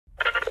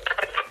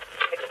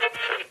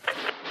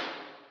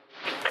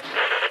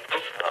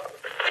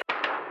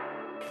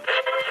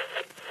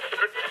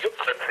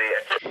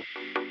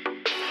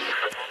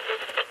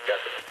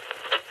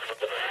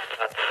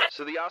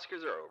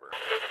Oscars are over.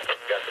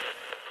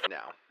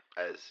 Now,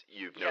 as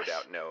you've no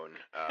doubt known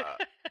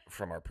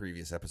from our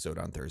previous episode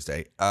on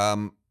Thursday.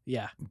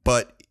 Yeah.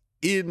 But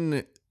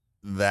in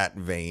that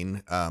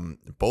vein,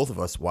 both of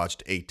us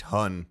watched a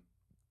ton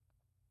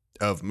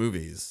of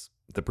movies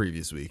the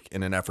previous week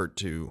in an effort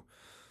to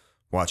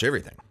watch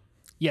everything.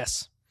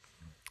 Yes.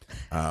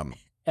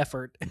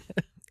 Effort.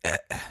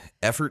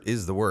 Effort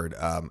is the word.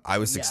 I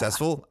was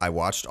successful. I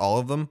watched all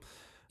of them.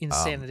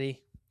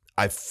 Insanity.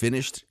 I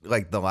finished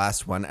like the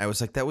last one. I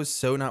was like, that was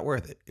so not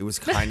worth it. It was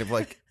kind of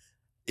like,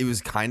 it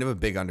was kind of a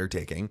big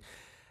undertaking.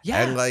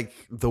 Yeah. And like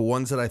the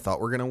ones that I thought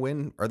were going to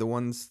win are the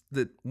ones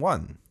that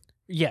won.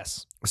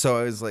 Yes. So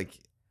I was like,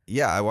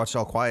 yeah, I watched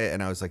All Quiet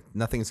and I was like,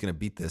 nothing's going to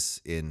beat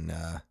this in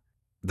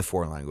the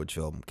foreign language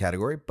film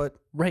category. But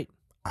right.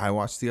 I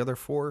watched the other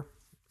four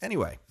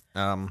anyway.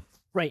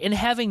 Right. And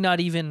having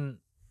not even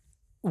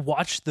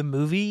watched the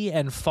movie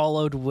and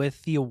followed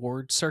with the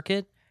award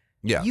circuit,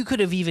 yeah, you could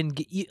have even,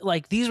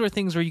 like, these were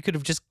things where you could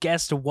have just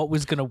guessed what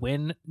was going to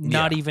win,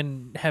 not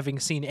even having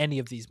seen any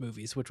of these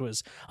movies, which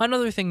was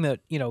another thing that,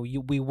 you know,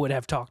 we would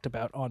have talked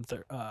about on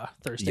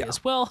Thursday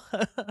as well.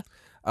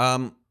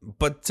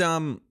 But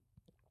that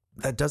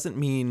doesn't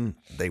mean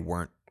they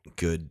weren't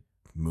good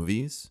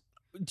movies.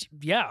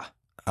 Yeah.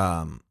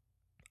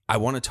 I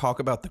want to talk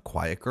about The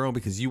Quiet Girl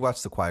because you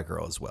watched The Quiet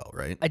Girl as well,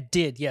 right? I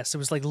did, yes. It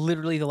was like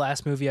literally the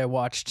last movie I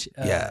watched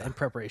in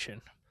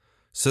preparation.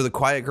 So The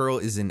Quiet Girl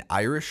is an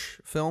Irish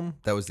film.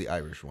 That was the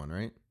Irish one,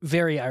 right?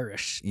 Very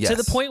Irish. Yes. To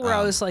the point where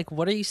I was like,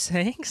 what are you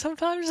saying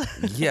sometimes?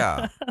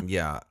 Yeah.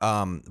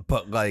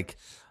 But like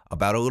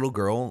about a little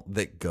girl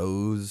that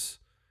goes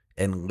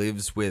and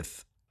lives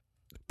with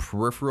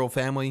peripheral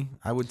family,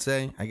 I would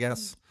say, I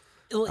guess.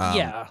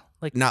 Yeah.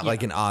 Like not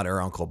like an aunt or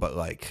uncle, but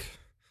like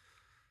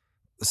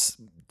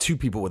two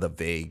people with a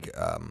vague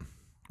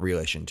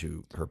relation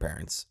to her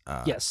parents.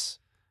 Yes.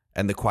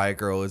 And The Quiet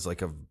Girl is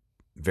like a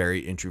very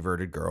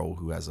introverted girl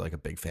who has like a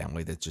big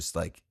family that just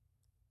like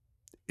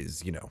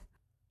is, you know,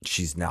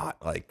 she's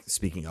not like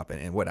speaking up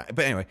and whatnot.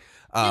 But anyway,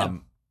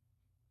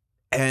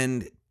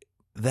 and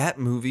that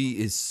movie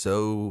is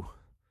so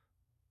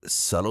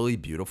subtly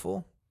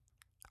beautiful.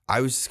 I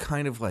was just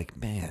kind of like,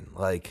 man,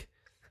 like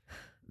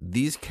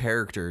these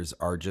characters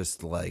are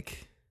just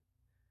like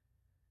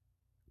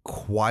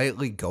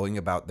quietly going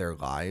about their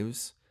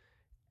lives,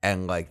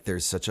 and like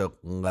there's such a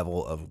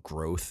level of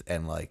growth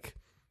and like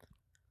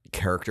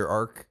character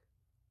arc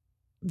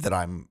that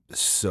I'm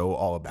so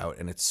all about,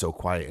 and it's so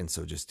quiet and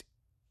so just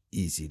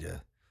easy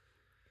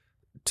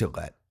to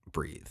let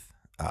breathe.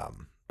 I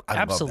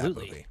Absolutely. love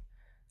that movie.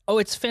 Oh,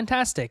 it's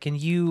fantastic. And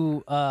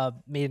you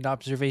made an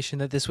observation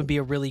that this would be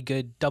a really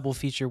good double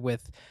feature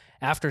with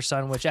After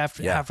Sun, which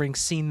having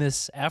seen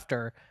this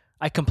after,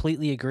 I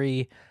completely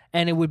agree.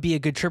 And it would be a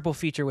good triple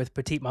feature with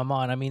Petite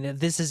Maman. I mean,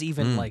 this is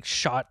even like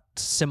shot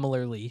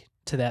similarly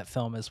to that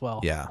film as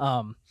well.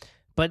 Yeah.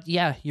 But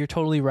yeah, you're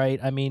totally right.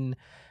 I mean,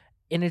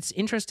 and it's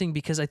interesting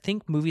because I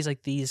think movies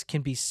like these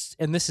can be,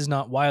 and this is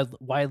not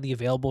widely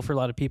available for a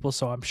lot of people,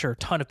 so I'm sure a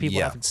ton of people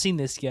haven't seen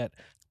this yet.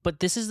 But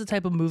this is the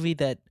type of movie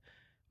that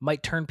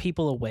might turn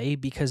people away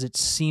because it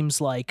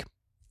seems like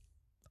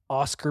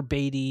Oscar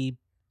baity,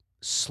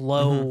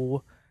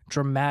 slow,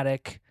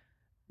 dramatic,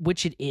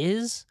 which it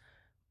is,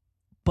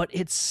 but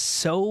it's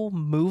so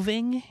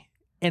moving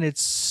and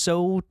it's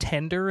so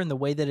tender in the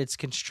way that it's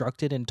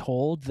constructed and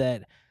told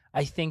that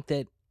I think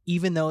that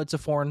even though it's a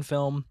foreign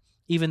film,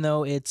 even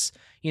though it's,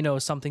 you know,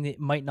 something that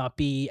might not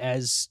be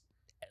as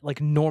like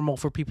normal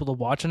for people to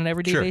watch on an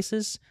everyday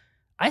basis,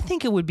 I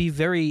think it would be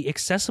very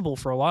accessible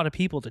for a lot of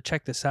people to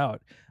check this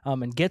out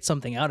and get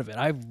something out of it.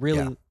 I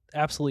really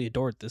absolutely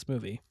adored this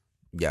movie.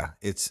 Yeah,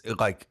 it's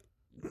like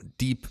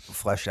deep,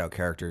 fleshed out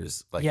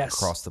characters like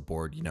across the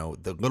board. You know,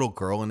 the little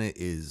girl in it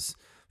is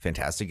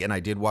fantastic. And I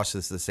did watch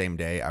this the same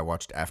day I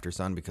watched After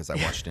Sun because I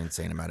watched an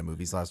insane amount of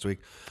movies last week.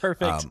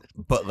 Perfect.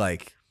 But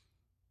like,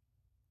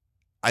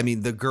 I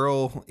mean, the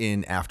girl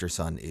in After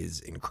Sun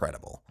is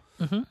incredible.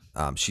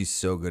 She's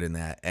so good in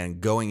that. And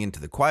going into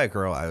The Quiet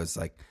Girl, I was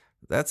like,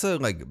 that's a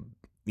like,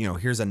 you know,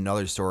 here's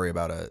another story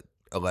about a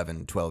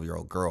 11,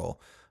 12-year-old girl.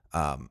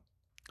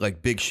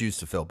 Like big shoes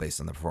to fill based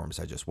on the performance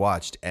I just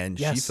watched. And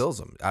she fills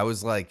them. I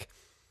was like,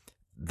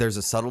 there's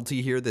a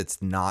subtlety here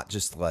that's not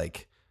just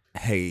like,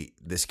 hey,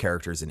 this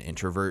character is an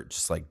introvert,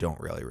 just like don't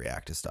really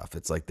react to stuff.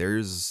 It's like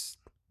there's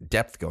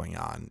depth going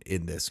on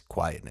in this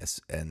quietness.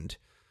 And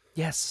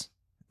yes,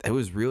 it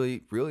was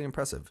really, really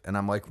impressive. And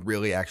I'm like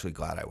really actually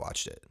glad I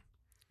watched it.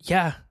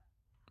 Yeah,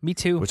 me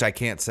too. Which I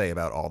can't say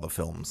about all the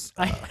films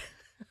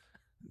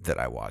that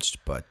I watched,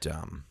 but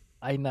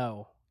I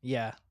know.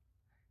 Yeah.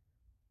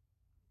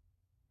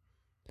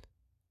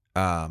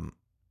 I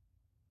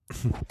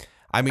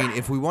mean,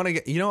 if we want to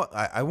get, you know,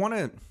 I want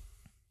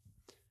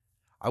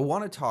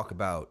to talk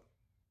about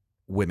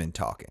women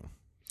talking.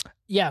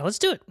 Yeah, let's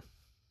do it.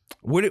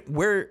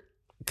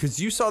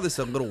 Because you saw this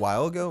a little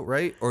while ago,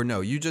 right? Or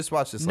no, you just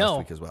watched this last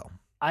week as well.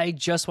 I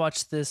just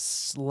watched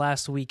this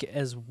last week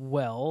as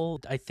well.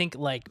 I think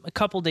like a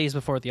couple days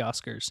before the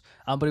Oscars.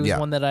 But it was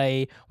one that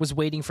I was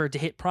waiting for it to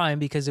hit Prime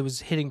because it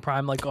was hitting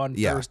Prime like on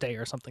Thursday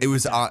or something. It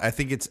was on, I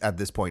think it's at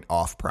this point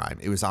off Prime.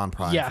 It was on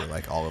Prime for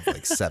like all of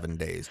like 7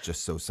 days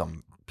just so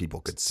some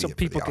people could see it. So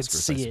people could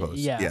see it.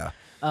 Yeah.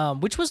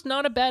 Which was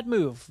not a bad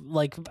move.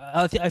 Like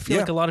I feel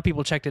like a lot of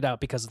people checked it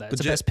out because of that.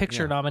 It's a Best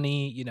Picture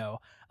nominee, you know.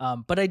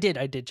 But I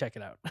did check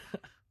it out.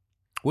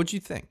 What'd you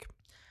think?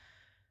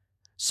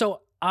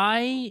 So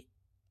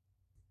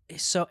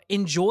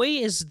enjoy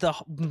is the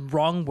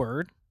wrong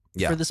word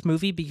for this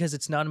movie because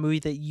it's not a movie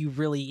that you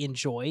really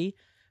enjoy.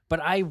 But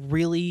I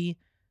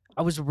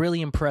was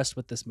really impressed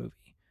with this movie.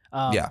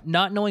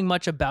 Not knowing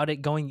much about it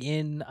going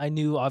in, I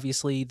knew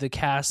obviously the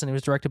cast and it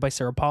was directed by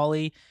Sarah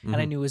Polley, and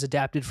I knew it was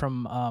adapted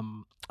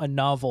from a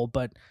novel,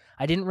 but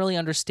I didn't really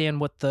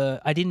understand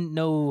I didn't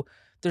know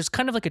there's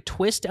kind of like a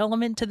twist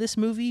element to this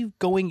movie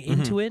going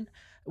into it,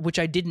 which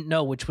I didn't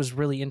know, which was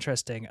really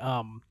interesting.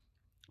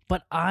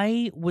 But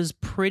I was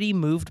pretty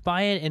moved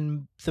by it,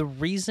 and the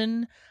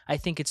reason I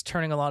think it's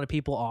turning a lot of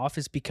people off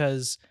is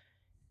because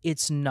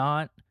it's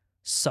not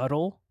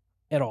subtle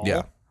at all.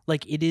 Yeah.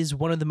 Like it is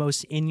one of the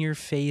most in your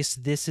face.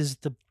 This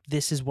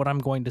is what I'm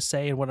going to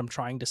say and what I'm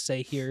trying to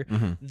say here.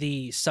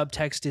 The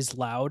subtext is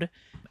loud,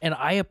 and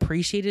I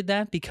appreciated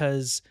that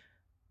because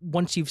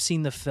once you've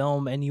seen the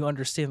film and you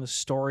understand the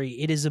story,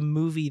 it is a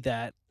movie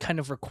that kind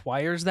of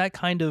requires that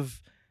kind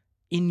of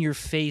in your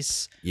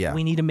face. Yeah.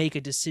 We need to make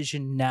a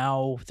decision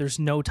now. There's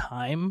no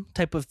time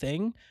type of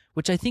thing,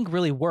 which I think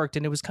really worked.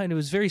 And it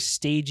was very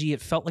stagey.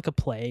 It felt like a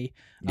play.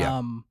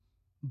 Yeah.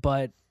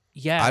 But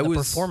yeah,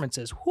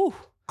 performances. Whew.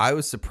 I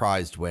was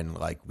surprised when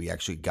like we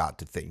actually got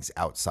to things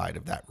outside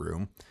of that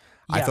room.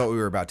 Yeah. I thought we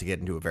were about to get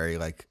into a very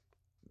like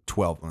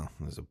 12,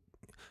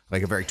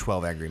 like a very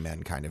 12 Angry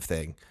Men kind of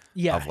thing.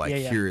 Yeah. Of like,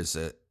 here's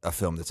a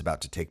film that's about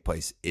to take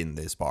place in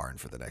this barn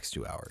for the next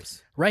 2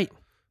 hours. Right.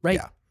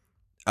 Yeah.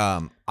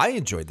 I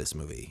enjoyed this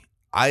movie.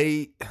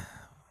 I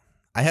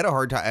had a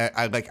hard time.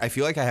 I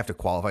feel like I have to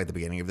qualify at the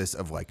beginning of this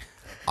of like,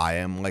 I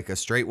am like a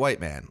straight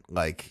white man.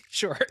 Like,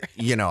 sure.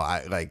 You know,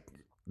 I like,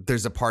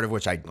 there's a part of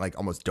which I like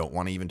almost don't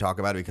want to even talk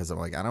about it because I'm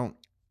like,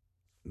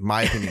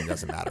 my opinion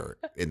doesn't matter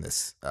in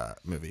this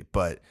movie,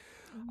 but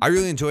I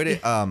really enjoyed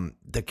it.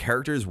 The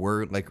characters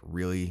were like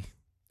really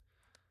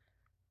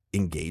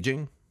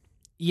engaging.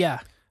 Yeah.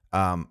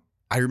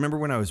 I remember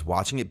when I was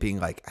watching it being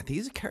like,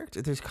 these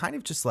characters, there's kind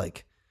of just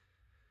like,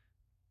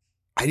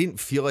 I didn't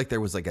feel like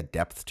there was like a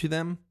depth to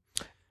them,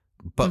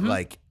 but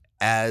like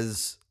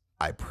as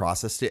I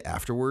processed it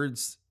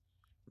afterwards,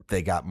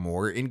 they got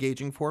more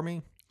engaging for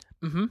me.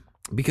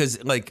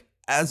 Because like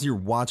as you're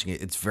watching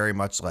it, it's very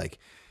much like,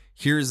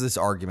 here's this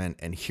argument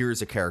and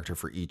here's a character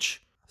for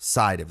each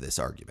side of this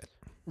argument.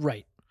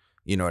 Right.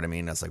 You know what I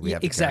mean? That's like we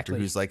have the character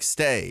who's like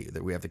stay,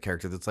 that we have the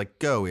character that's like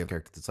go, we have the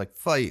character that's like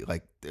fight.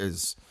 Like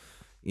there's,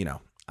 you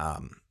know,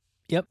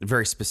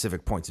 very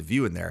specific points of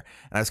view in there.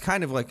 And I was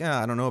kind of like,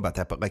 I don't know about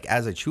that. But like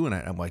as I chew on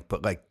it, I'm like,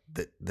 but like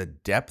the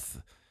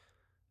depth,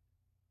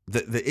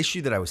 the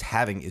issue that I was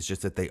having is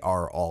just that they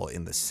are all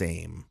in the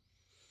same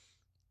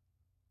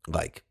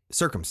like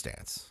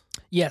circumstance.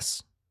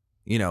 Yes.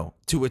 You know,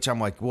 to which I'm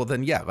like, well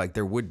then yeah, like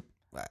there would,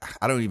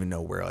 I don't even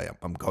know where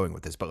I'm going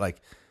with this, but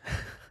like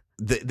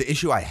the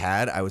issue I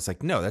had, I was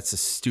like, no, that's a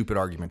stupid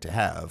argument to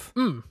have.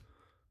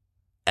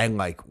 And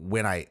like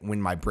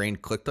when my brain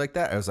clicked like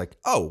that, I was like,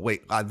 oh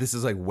wait, this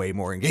is like way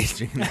more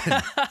engaging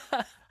than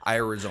I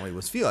originally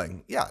was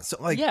feeling. Yeah. So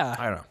like,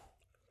 I don't know.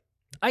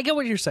 I get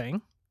what you're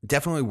saying.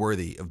 Definitely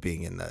worthy of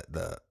being in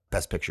the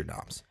Best Picture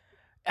noms.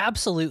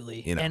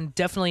 Absolutely. You know? And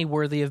definitely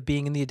worthy of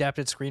being in the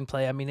adapted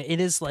screenplay. I mean, it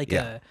is like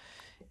and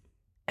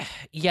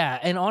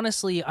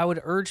honestly, I would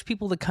urge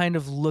people to kind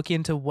of look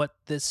into what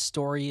this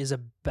story is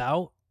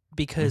about,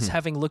 because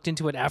having looked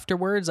into it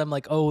afterwards, I'm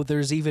like, oh,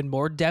 there's even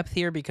more depth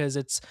here because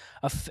it's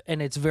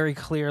and it's very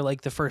clear.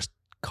 Like the first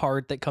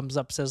card that comes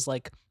up says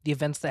like the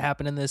events that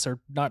happen in this are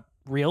not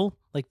real.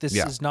 Like this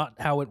is not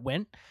how it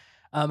went.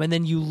 And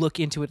then you look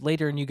into it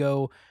later and you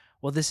go,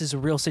 well, this is a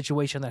real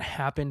situation that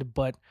happened,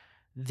 but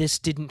this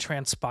didn't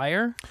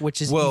transpire,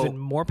 which is even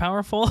more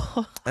powerful.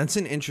 That's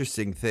an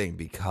interesting thing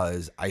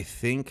because I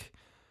think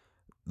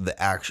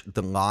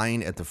the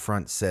line at the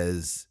front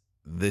says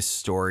this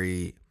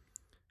story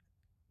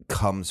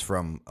comes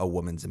from a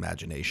woman's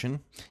imagination.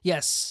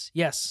 Yes.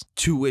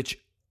 To which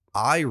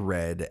I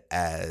read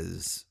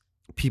as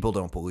people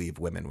don't believe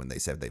women when they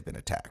said they've been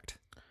attacked.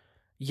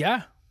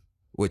 Yeah.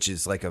 Which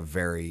is like a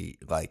very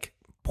like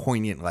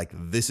poignant, like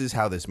this is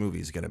how this movie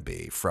is going to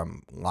be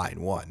from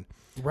line one.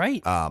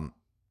 Right.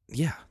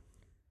 Yeah.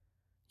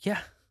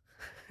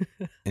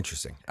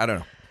 Interesting. I don't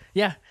know.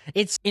 Yeah.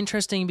 It's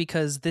interesting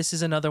because this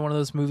is another one of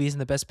those movies in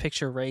the Best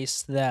Picture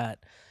race that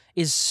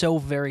is so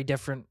very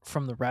different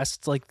from the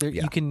rest. Like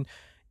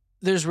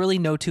there's really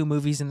no two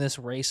movies in this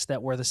race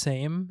that were the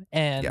same.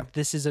 And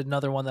this is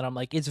another one that I'm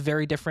like, it's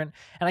very different.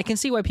 And I can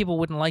see why people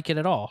wouldn't like it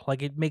at all.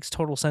 Like it makes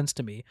total sense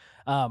to me.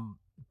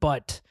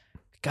 But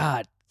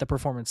God, the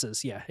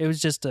performances. Yeah. It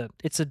was just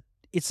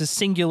it's a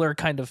singular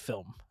kind of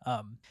film.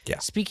 Yeah.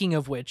 Speaking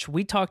of which,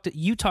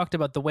 you talked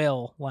about The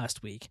Whale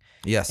last week.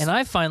 Yes. And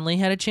I finally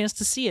had a chance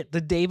to see it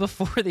the day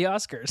before the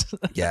Oscars.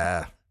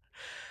 Yeah.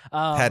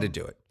 Had to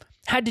do it.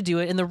 Had to do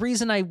it. And the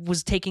reason I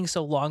was taking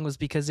so long was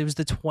because it was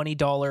the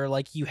 $20,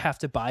 like, you have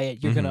to buy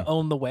it. You're going to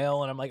own The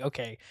Whale. And I'm like,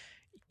 okay,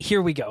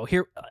 here we go.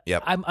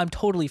 Yep. I'm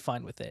totally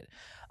fine with it.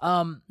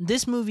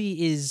 This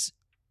movie is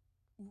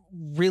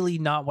really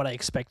not what I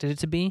expected it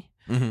to be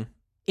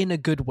in a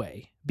good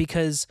way,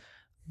 because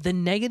the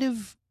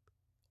negative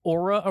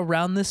aura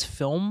around this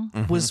film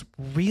was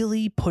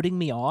really putting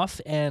me off.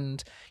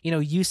 And,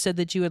 you said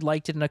that you had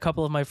liked it, and a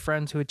couple of my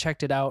friends who had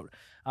checked it out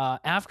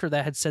after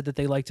that had said that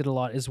they liked it a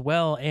lot as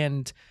well.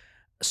 And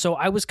so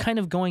I was kind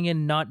of going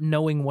in not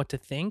knowing what to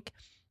think.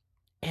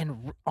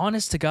 And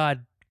honest to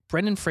God,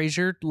 Brendan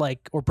Fraser,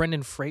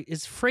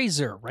 is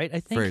Fraser, right? I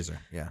think Fraser,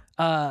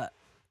 yeah.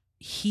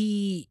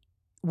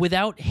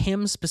 Without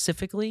him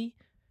specifically,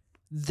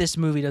 this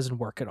movie doesn't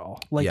work at all.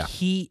 Like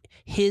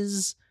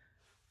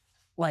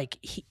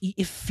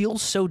it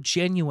feels so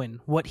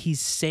genuine what he's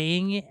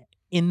saying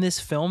in this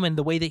film, and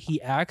the way that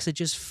he acts, it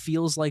just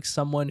feels like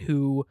someone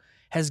who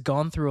has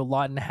gone through a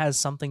lot and has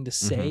something to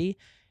say.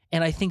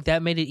 And I think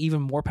that made it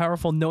even more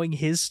powerful, knowing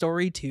his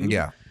story too.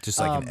 Yeah, just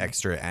like an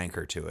extra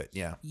anchor to it.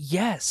 Yeah.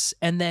 Yes,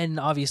 and then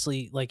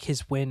obviously, like,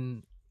 his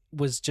win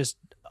was just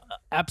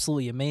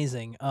absolutely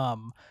amazing.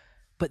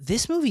 But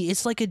this movie, it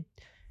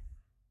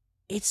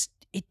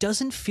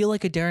doesn't feel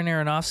like a Darren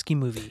Aronofsky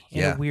movie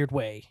in a weird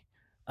way.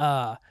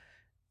 But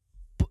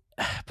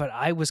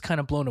I was kind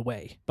of blown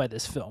away by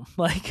this film,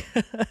 like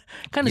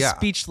kind of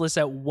speechless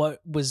at what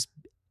was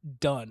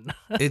done.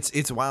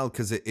 It's wild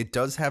because it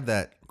does have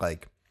that,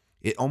 like,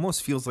 it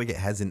almost feels like it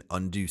has an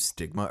undue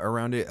stigma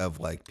around it of,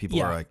 like,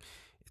 people are like,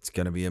 it's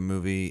going to be a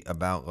movie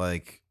about,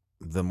 like,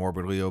 the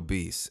morbidly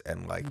obese,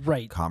 and,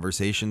 like,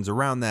 conversations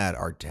around that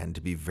tend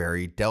to be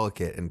very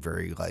delicate and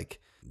very, like,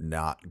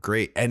 not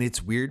great. And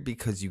it's weird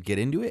because you get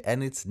into it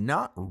and it's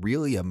not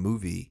really a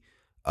movie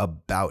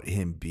about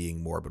him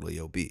being morbidly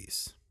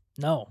obese.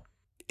 No.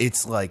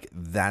 It's like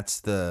that's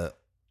the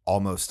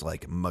almost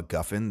like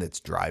MacGuffin that's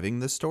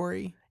driving the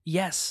story.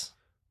 Yes.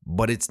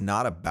 But it's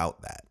not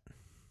about that.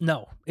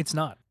 No, it's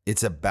not.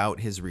 It's about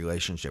his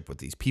relationship with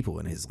these people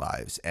in his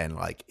lives, and,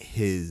 like,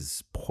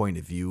 his point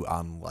of view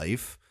on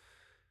life,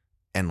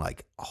 and,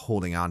 like,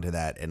 holding on to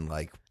that, and,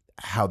 like,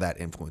 how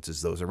that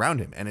influences those around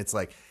him. And it's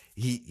like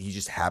he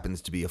just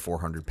happens to be a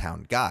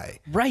 400-pound guy.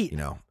 Right.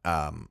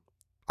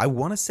 I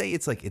want to say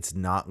it's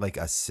not like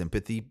a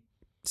sympathy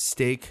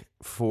stake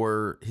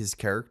for his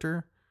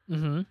character,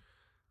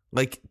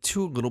 like,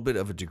 to a little bit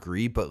of a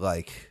degree, but,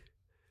 like,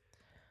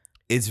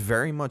 it's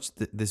very much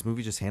this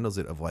movie just handles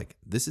it of, like,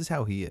 this is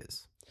how he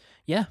is.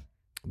 Yeah.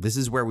 This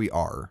is where we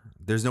are.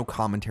 There's no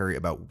commentary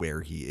about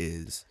where he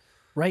is.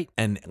 Right.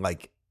 And,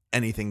 like,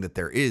 anything that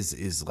there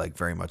is like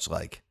very much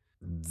like,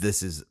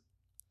 this is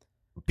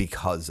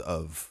because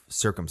of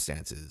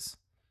circumstances,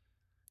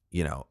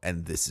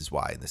 and this is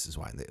why, and this is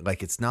why.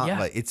 Like, it's not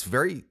like, it's a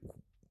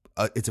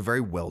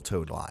very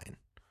well-toed line.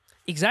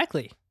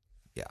 Exactly.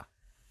 Yeah.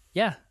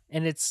 Yeah.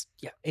 And it's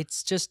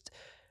just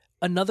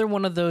another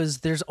one of those,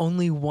 there's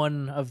only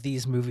one of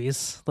these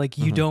movies. Like,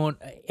 you don't,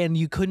 and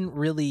you couldn't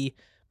really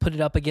put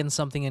it up against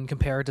something and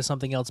compare it to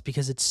something else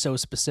because it's so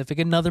specific.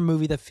 Another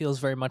movie that feels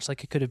very much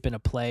like it could have been a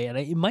play, and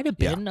it might have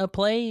been a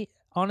play,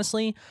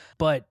 honestly,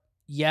 but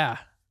yeah.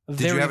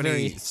 Did you have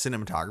any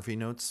cinematography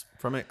notes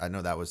from it? I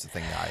know that was the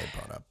thing that I had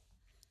brought up.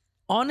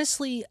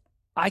 Honestly,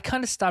 I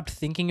kind of stopped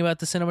thinking about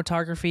the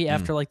cinematography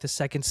after, like, the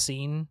second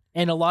scene.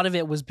 And a lot of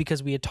it was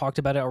because we had talked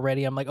about it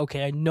already. I'm like,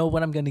 okay, I know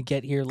what I'm going to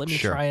get here. Let me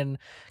try and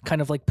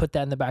kind of, like, put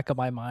that in the back of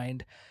my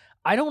mind.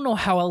 I don't know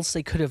how else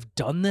they could have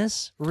done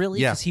this, really,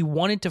 because he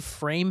wanted to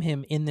frame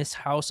him in this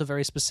house a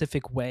very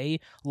specific way.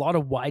 A lot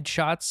of wide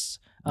shots.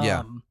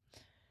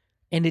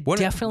 And it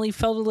definitely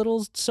felt a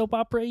little soap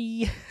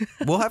opera-y.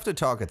 We'll have to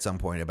talk at some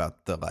point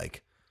about the,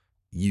 like,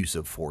 use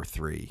of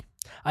 4:3.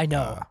 I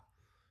know.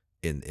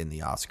 In the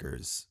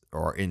Oscars,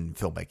 or in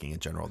filmmaking in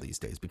general these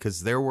days,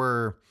 because there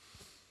were,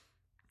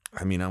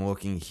 I mean, I'm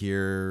looking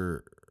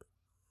here,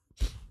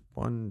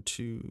 1,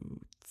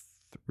 2,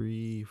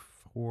 3,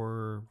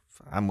 4.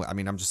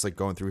 I'm just, like,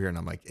 going through here, and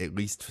I'm like, at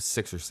least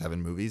 6 or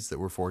 7 movies that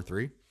were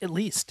 4:3. At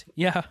least,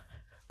 yeah.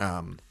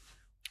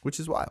 Which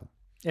is wild.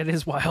 It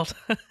is wild.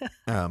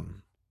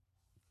 And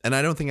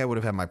I don't think I would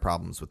have had my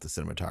problems with the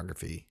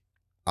cinematography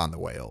on The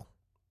Whale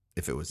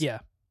if it was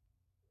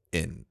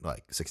in,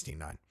 like,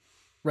 16:9.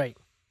 Right.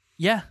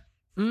 Yeah.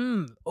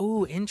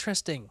 Oh,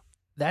 interesting.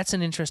 That's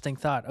an interesting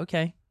thought.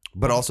 Okay.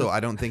 But also, I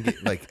don't think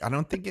it, like, I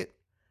don't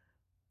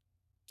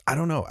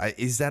know.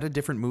 Is that a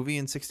different movie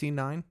in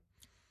 16:9?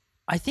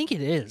 I think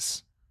it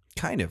is.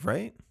 Kind of,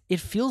 right?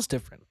 It feels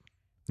different.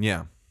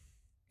 Yeah.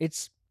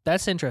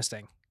 That's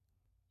interesting.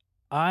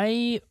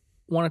 I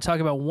want to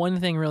talk about one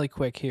thing really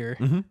quick here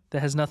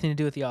that has nothing to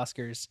do with the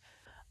Oscars.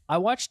 I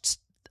watched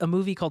a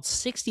movie called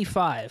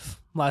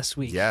 65 last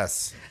week.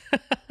 Yes.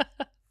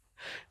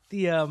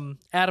 The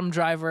Adam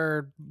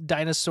Driver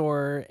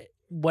dinosaur,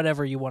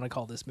 whatever you want to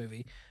call this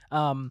movie.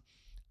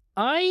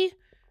 I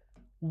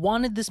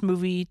wanted this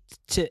movie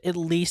to at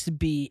least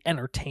be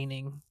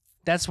entertaining.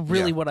 That's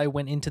really what I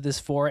went into this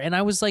for. And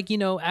I was like,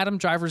 Adam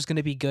Driver's going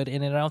to be good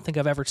in it. I don't think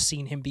I've ever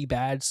seen him be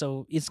bad.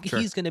 So he's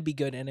going to be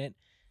good in it.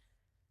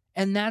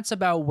 And that's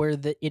about where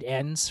it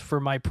ends for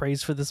my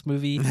praise for this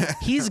movie.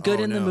 He's good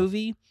in the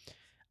movie.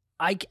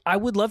 I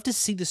would love to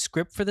see the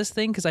script for this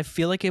thing because I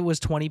feel like it was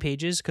 20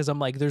 pages because I'm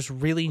like, there's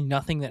really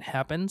nothing that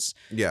happens.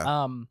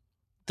 Yeah.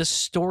 The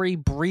story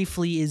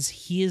briefly is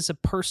he is a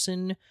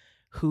person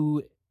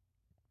who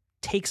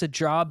takes a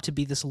job to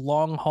be this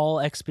long haul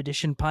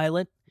expedition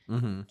pilot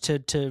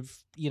to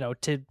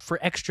for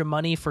extra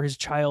money for his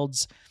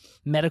child's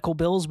medical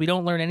bills. We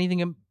don't learn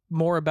anything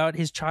more about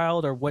his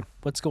child or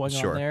what's going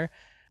on there.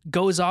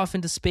 Goes off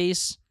into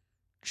space,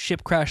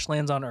 ship crash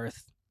lands on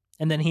Earth,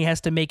 and then he has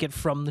to make it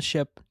from the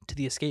ship to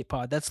the escape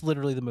pod. That's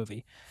literally the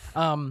movie.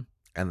 And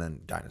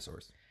then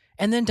dinosaurs.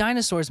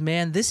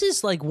 Man, this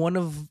is like one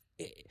of,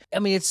 I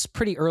mean, it's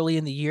pretty early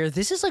in the year.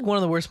 This is like one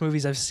of the worst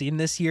movies I've seen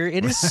this year.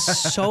 It is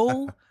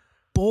so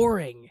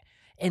boring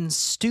and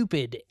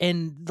stupid,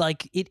 and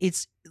like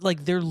it's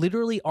like there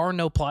literally are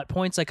no plot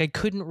points. Like I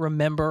couldn't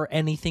remember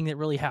anything that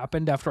really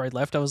happened after I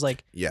left. I was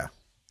like, yeah.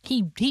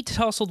 He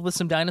tussled with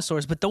some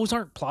dinosaurs, but those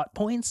aren't plot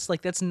points.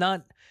 Like that's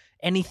not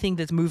anything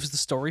that moves the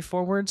story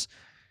forwards.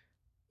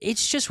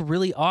 It's just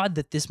really odd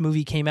that this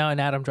movie came out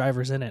and Adam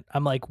Driver's in it.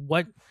 I'm like,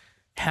 what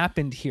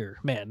happened here,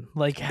 man?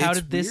 Like, how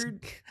did this?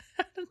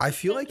 I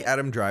feel like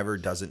Adam Driver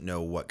doesn't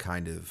know what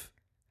kind of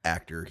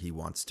actor he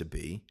wants to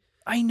be.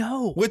 I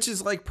know, which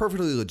is like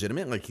perfectly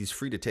legitimate. Like he's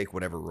free to take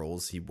whatever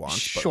roles he wants.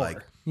 Sure.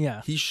 But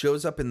like, he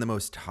shows up in the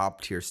most top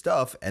tier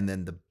stuff, and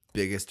then the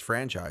biggest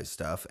franchise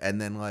stuff,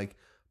 and then like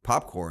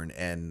popcorn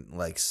and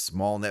like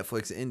small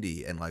Netflix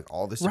indie and like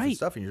all this different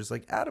stuff. And you're just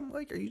like, Adam,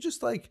 like, are you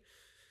just like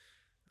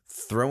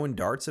throwing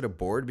darts at a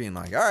board being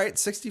like, all right,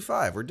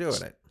 65, we're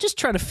doing it. Just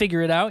trying to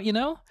figure it out,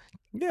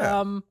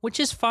 Yeah. Which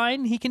is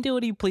fine. He can do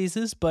what he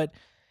pleases, but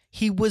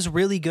he was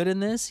really good in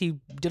this. He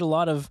did a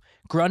lot of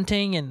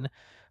grunting and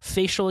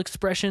facial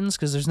expressions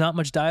because there's not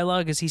much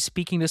dialogue as he's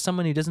speaking to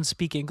someone who doesn't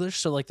speak English.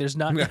 So like there's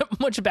not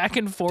much back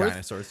and forth.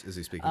 Dinosaurs. Is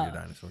he speaking to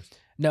dinosaurs?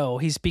 No,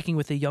 he's speaking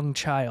with a young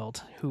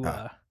child who,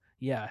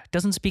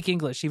 doesn't speak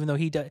English, even though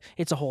he does.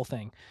 It's a whole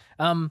thing.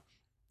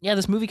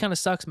 This movie kind of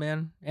sucks,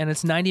 man. And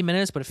it's 90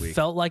 minutes, but it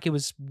felt like it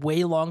was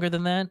way longer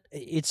than that.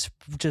 It's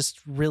just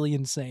really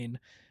insane.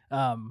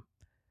 Good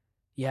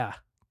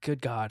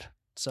God.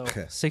 So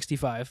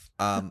 65.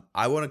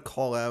 I want to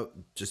call out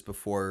just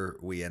before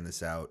we end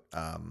this out.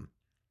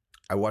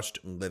 I watched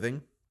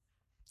Living.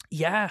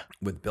 Yeah.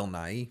 With Bill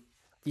Nighy.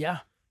 Yeah.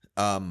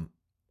 I'm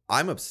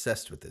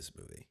obsessed with this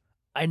movie.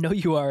 I know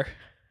you are.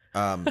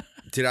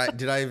 Did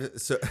I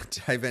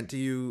vent to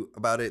you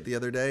about it the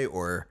other day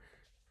or?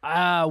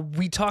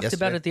 We talked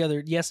about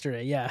it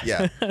yesterday. Yeah.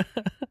 Yeah.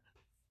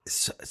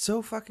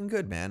 So fucking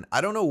good, man. I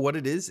don't know what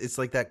it is. It's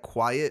like that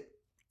quiet,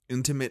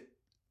 intimate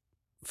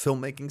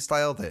filmmaking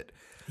style that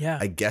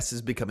I guess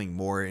is becoming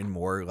more and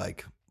more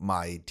like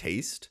my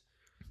taste.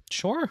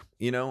 Sure.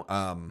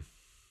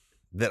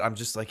 That I'm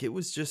just like, it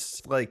was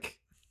just like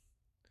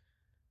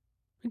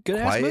a good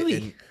ass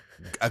movie.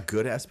 A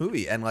good ass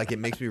movie. And like, it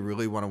makes me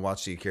really want to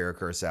watch the Akira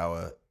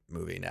Kurosawa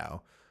movie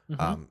now.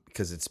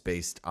 Because it's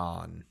based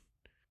on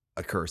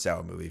a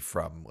Kurosawa movie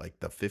from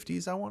like the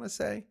 50s, I want to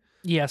say.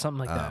 Yeah, something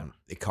like that.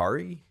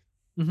 Ikari?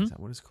 Is that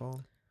what it's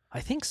called? I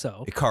think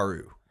so.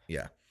 Ikaru.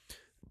 Yeah.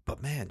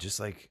 But man,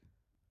 just like,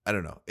 I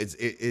don't know.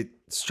 It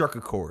struck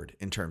a chord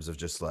in terms of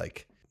just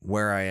like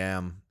where I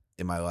am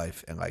in my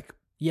life and like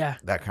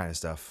that kind of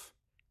stuff.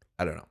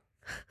 I don't know.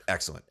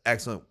 Excellent.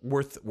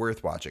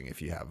 Worth watching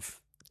if you have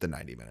the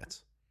 90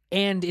 minutes.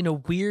 And in a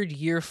weird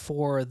year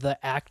for the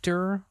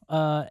actor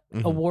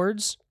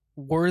awards,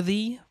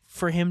 worthy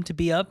for him to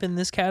be up in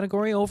this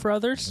category over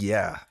others.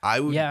 Yeah,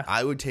 I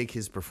would take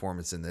his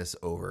performance in this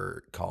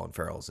over Colin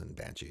Farrell's in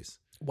Banshees.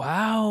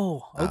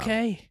 Wow.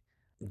 Okay.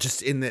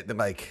 Just in that,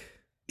 like,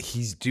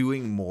 he's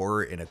doing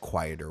more in a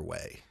quieter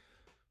way.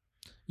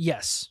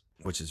 Yes.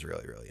 Which is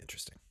really, really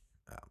interesting.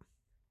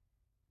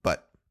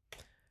 But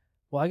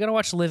well, I gotta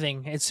watch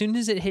Living as soon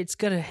as it hits.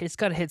 It's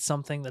gotta hit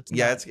something that's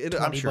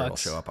I'm sure it'll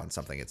show up on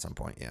something at some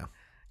point. Yeah,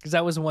 because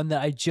that was one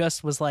that I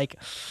just was like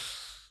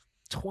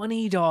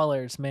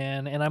 $20,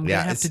 man, and I'm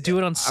gonna have to do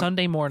it on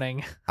Sunday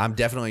morning. I'm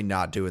definitely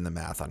not doing the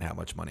math on how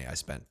much money I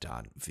spent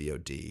on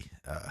VOD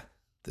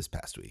this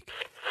past week.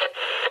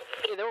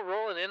 They were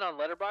rolling in on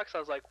Letterboxd. I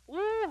was like, "Woo!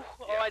 Oh,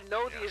 I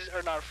know these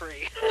are not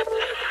free."